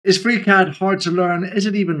Is FreeCAD hard to learn? Is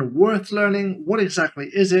it even worth learning? What exactly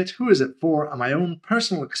is it? Who is it for? And my own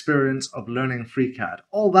personal experience of learning FreeCAD.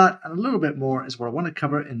 All that and a little bit more is what I want to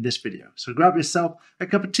cover in this video. So grab yourself a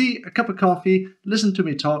cup of tea, a cup of coffee, listen to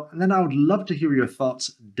me talk, and then I would love to hear your thoughts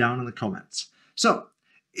down in the comments. So,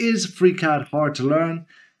 is FreeCAD hard to learn?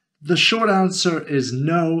 The short answer is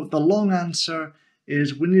no. The long answer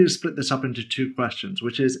is we need to split this up into two questions,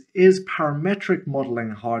 which is parametric modeling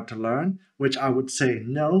hard to learn? Which I would say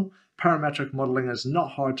no. Parametric modeling is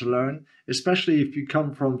not hard to learn, especially if you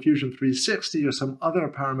come from Fusion 360 or some other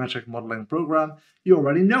parametric modeling program. You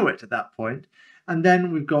already know it at that point. And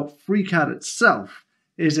then we've got FreeCAD itself.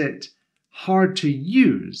 Is it hard to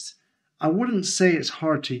use? I wouldn't say it's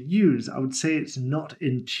hard to use, I would say it's not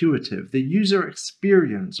intuitive. The user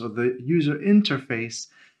experience or the user interface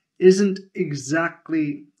isn't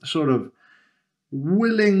exactly sort of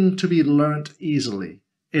willing to be learnt easily.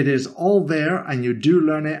 It is all there and you do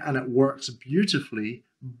learn it and it works beautifully,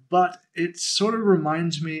 but it sort of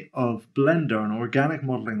reminds me of Blender, an organic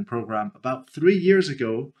modeling program. About 3 years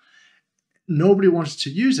ago, nobody wanted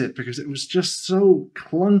to use it because it was just so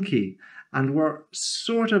clunky. And we're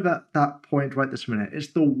sort of at that point right this minute.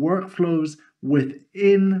 It's the workflows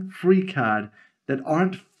within FreeCAD that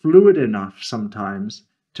aren't fluid enough sometimes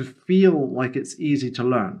to feel like it's easy to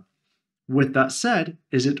learn. With that said,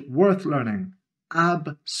 is it worth learning?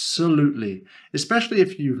 Absolutely. Especially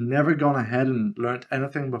if you've never gone ahead and learned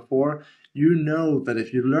anything before, you know that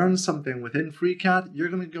if you learn something within FreeCAD, you're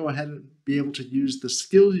going to go ahead and be able to use the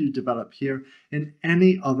skills you develop here in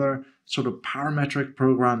any other sort of parametric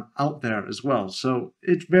program out there as well. So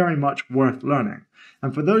it's very much worth learning.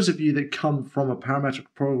 And for those of you that come from a parametric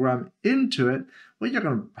program into it, well, you're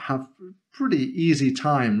going to have a pretty easy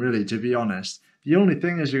time, really, to be honest. The only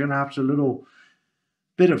thing is you're going to have to do a little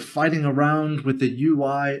bit of fighting around with the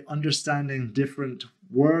UI, understanding different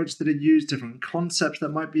words that are used, different concepts that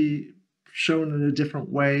might be shown in a different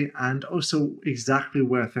way, and also exactly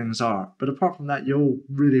where things are. But apart from that, you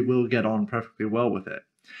really will get on perfectly well with it.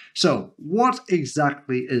 So what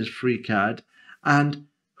exactly is FreeCAD and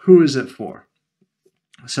who is it for?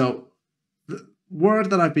 So the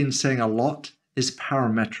word that I've been saying a lot is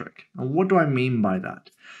parametric. And what do I mean by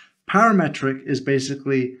that? Parametric is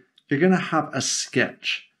basically you're going to have a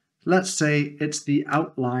sketch. Let's say it's the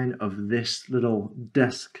outline of this little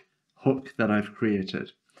desk hook that I've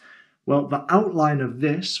created. Well, the outline of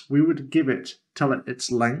this, we would tell it its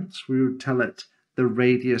length, we would tell it the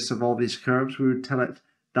radius of all these curves, we would tell it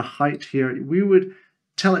the height here, we would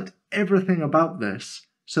tell it everything about this.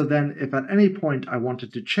 So then if at any point I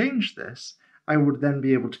wanted to change this, I would then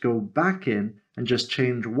be able to go back in and just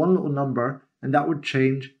change one little number, and that would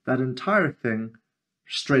change that entire thing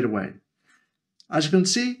straight away. As you can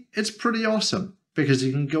see, it's pretty awesome because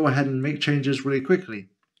you can go ahead and make changes really quickly.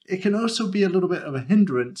 It can also be a little bit of a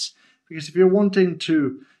hindrance because if you're wanting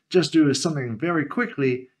to just do something very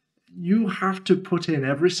quickly, you have to put in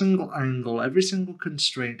every single angle, every single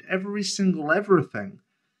constraint, every single everything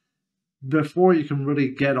before you can really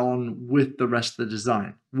get on with the rest of the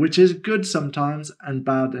design, which is good sometimes and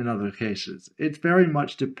bad in other cases. It's very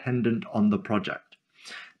much dependent on the project.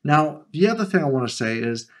 Now, the other thing I want to say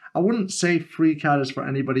is I wouldn't say FreeCAD is for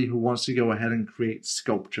anybody who wants to go ahead and create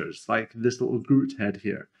sculptures like this little Groot head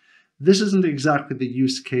here. This isn't exactly the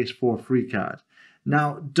use case for FreeCAD.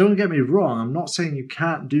 Now, don't get me wrong, I'm not saying you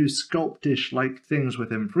can't do sculptish-like things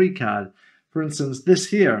within FreeCAD. For instance, this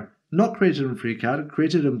here, not created in FreeCAD,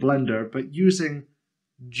 created in Blender, but using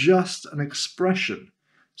just an expression.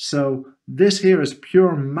 So this here is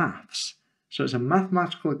pure maths. So it's a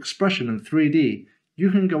mathematical expression in 3D. You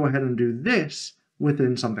can go ahead and do this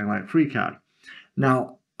within something like FreeCAD.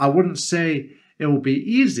 Now, I wouldn't say it will be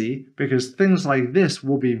easy because things like this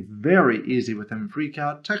will be very easy within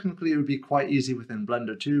FreeCAD. Technically, it would be quite easy within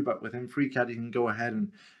Blender too, but within FreeCAD, you can go ahead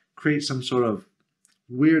and create some sort of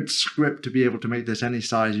weird script to be able to make this any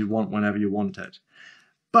size you want whenever you want it.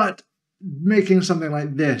 But making something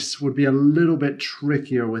like this would be a little bit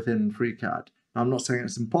trickier within FreeCAD. I'm not saying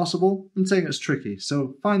it's impossible, I'm saying it's tricky.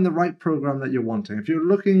 So find the right program that you're wanting. If you're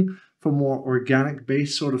looking for more organic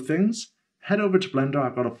based sort of things, head over to Blender.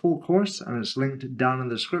 I've got a full course and it's linked down in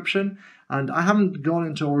the description. And I haven't gone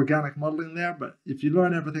into organic modeling there, but if you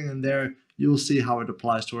learn everything in there, you'll see how it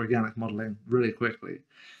applies to organic modeling really quickly.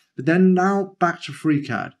 But then now back to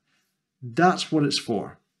FreeCAD. That's what it's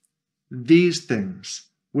for. These things,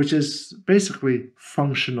 which is basically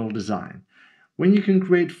functional design. When you can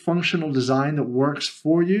create functional design that works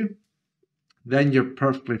for you, then you're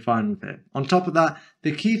perfectly fine with it. On top of that,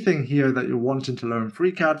 the key thing here that you're wanting to learn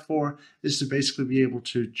FreeCAD for is to basically be able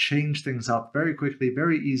to change things up very quickly,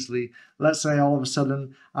 very easily. Let's say all of a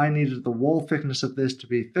sudden I needed the wall thickness of this to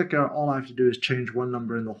be thicker. All I have to do is change one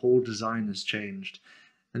number and the whole design is changed.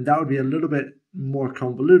 And that would be a little bit more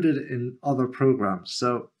convoluted in other programs.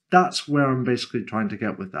 So that's where I'm basically trying to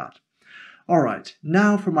get with that. All right,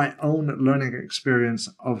 now for my own learning experience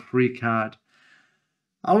of FreeCAD.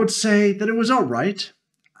 I would say that it was all right.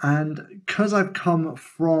 And because I've come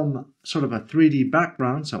from sort of a 3D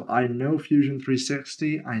background, so I know Fusion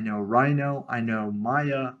 360, I know Rhino, I know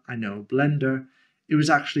Maya, I know Blender, it was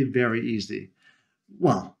actually very easy.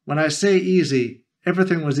 Well, when I say easy,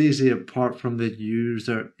 everything was easy apart from the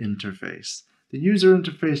user interface. The user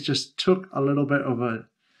interface just took a little bit of a,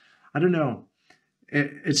 I don't know,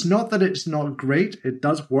 it's not that it's not great, it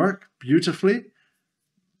does work beautifully.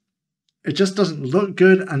 It just doesn't look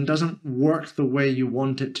good and doesn't work the way you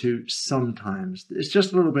want it to sometimes. It's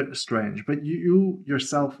just a little bit strange, but you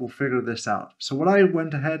yourself will figure this out. So what I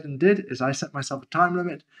went ahead and did is I set myself a time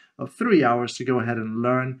limit of 3 hours to go ahead and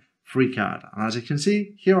learn FreeCAD. And as you can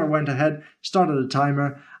see, here I went ahead, started a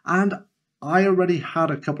timer, and I already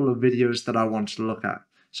had a couple of videos that I wanted to look at.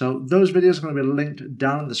 So those videos are going to be linked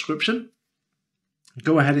down in the description.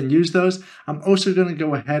 Go ahead and use those. I'm also going to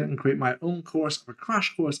go ahead and create my own course or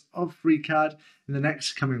crash course of FreeCAD in the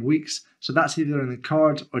next coming weeks. So that's either in the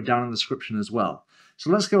cards or down in the description as well. So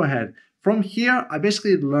let's go ahead. From here, I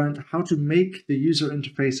basically learned how to make the user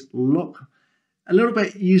interface look a little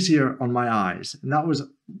bit easier on my eyes. And that was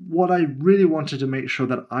what I really wanted to make sure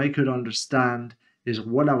that I could understand is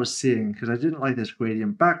what I was seeing, because I didn't like this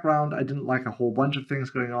gradient background. I didn't like a whole bunch of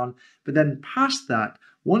things going on. But then past that,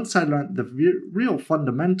 once I learned the real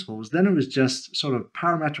fundamentals, then it was just sort of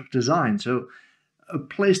parametric design. So a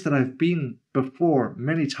place that I've been before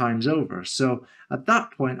many times over. So at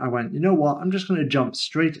that point, I went, you know what, I'm just going to jump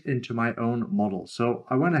straight into my own model. So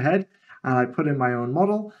I went ahead and I put in my own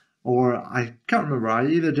model, or I can't remember, I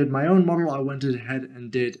either did my own model, or I went ahead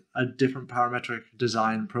and did a different parametric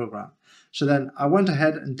design program. So then I went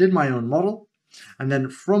ahead and did my own model. And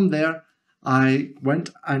then from there, I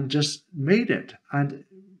went and just made it. And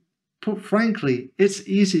frankly, it's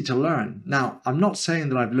easy to learn. Now, I'm not saying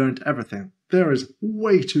that I've learned everything. There is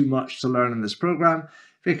way too much to learn in this program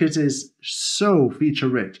because it is so feature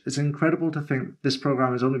rich. It's incredible to think this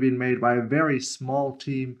program has only been made by a very small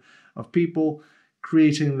team of people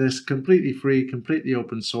creating this completely free, completely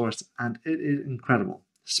open source, and it is incredible.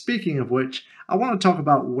 Speaking of which, I want to talk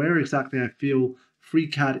about where exactly I feel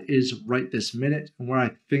FreeCAD is right this minute and where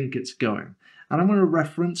I think it's going. And I'm going to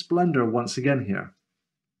reference Blender once again here.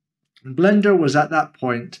 Blender was at that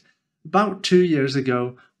point about 2 years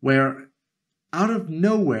ago where out of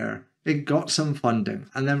nowhere it got some funding,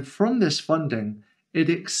 and then from this funding it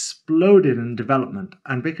exploded in development.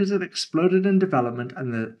 And because it exploded in development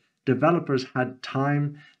and the developers had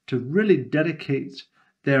time to really dedicate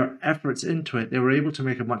their efforts into it, they were able to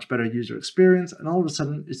make a much better user experience, and all of a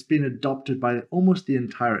sudden it's been adopted by almost the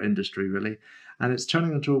entire industry really, and it's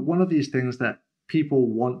turning into one of these things that people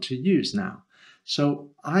want to use now.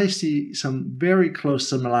 So I see some very close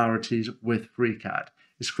similarities with FreeCAD.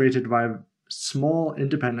 It's created by a small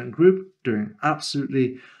independent group doing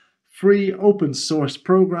absolutely free open source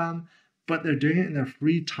program, but they're doing it in their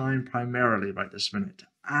free time primarily right this minute.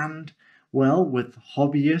 And well, with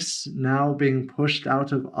hobbyists now being pushed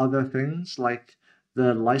out of other things like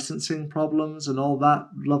the licensing problems and all that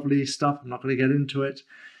lovely stuff, I'm not going to get into it.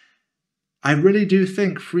 I really do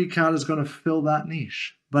think FreeCAD is going to fill that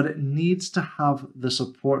niche, but it needs to have the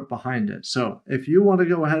support behind it. So if you want to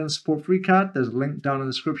go ahead and support FreeCAD, there's a link down in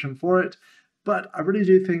the description for it. But I really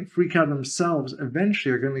do think FreeCAD themselves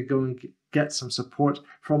eventually are going to go and get some support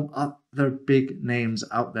from other big names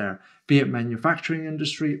out there, be it manufacturing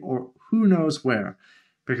industry or who knows where.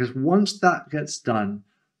 Because once that gets done,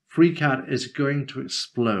 FreeCAD is going to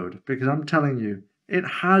explode. Because I'm telling you, it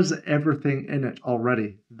has everything in it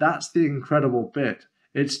already. That's the incredible bit.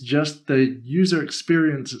 It's just the user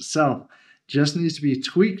experience itself just needs to be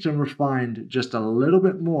tweaked and refined just a little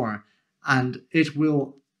bit more, and it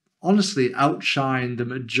will honestly outshine the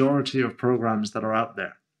majority of programs that are out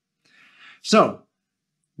there. So,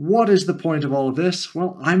 what is the point of all of this?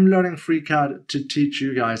 Well, I'm learning FreeCAD to teach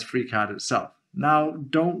you guys FreeCAD itself. Now,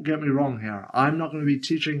 don't get me wrong here. I'm not going to be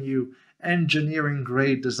teaching you engineering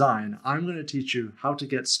grade design. I'm going to teach you how to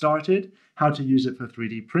get started, how to use it for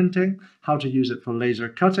 3D printing, how to use it for laser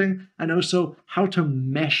cutting, and also how to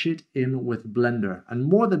mesh it in with Blender. And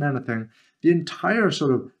more than anything, the entire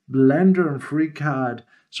sort of Blender and FreeCAD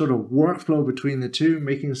sort of workflow between the two,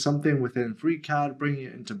 making something within FreeCAD, bringing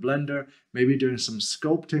it into Blender, maybe doing some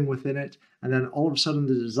sculpting within it, and then all of a sudden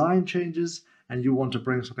the design changes and you want to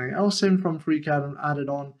bring something else in from FreeCAD and add it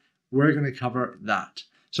on, we're going to cover that.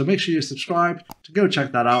 So make sure you subscribe to go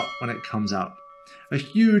check that out when it comes out. A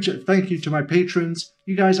huge thank you to my patrons.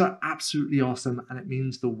 You guys are absolutely awesome and it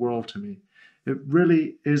means the world to me. It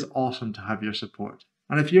really is awesome to have your support.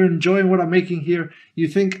 And if you're enjoying what I'm making here, you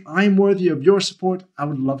think I'm worthy of your support, I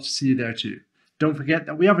would love to see you there too. Don't forget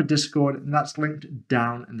that we have a Discord and that's linked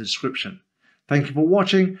down in the description. Thank you for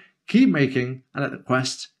watching, keep making, and let the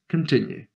quest continue.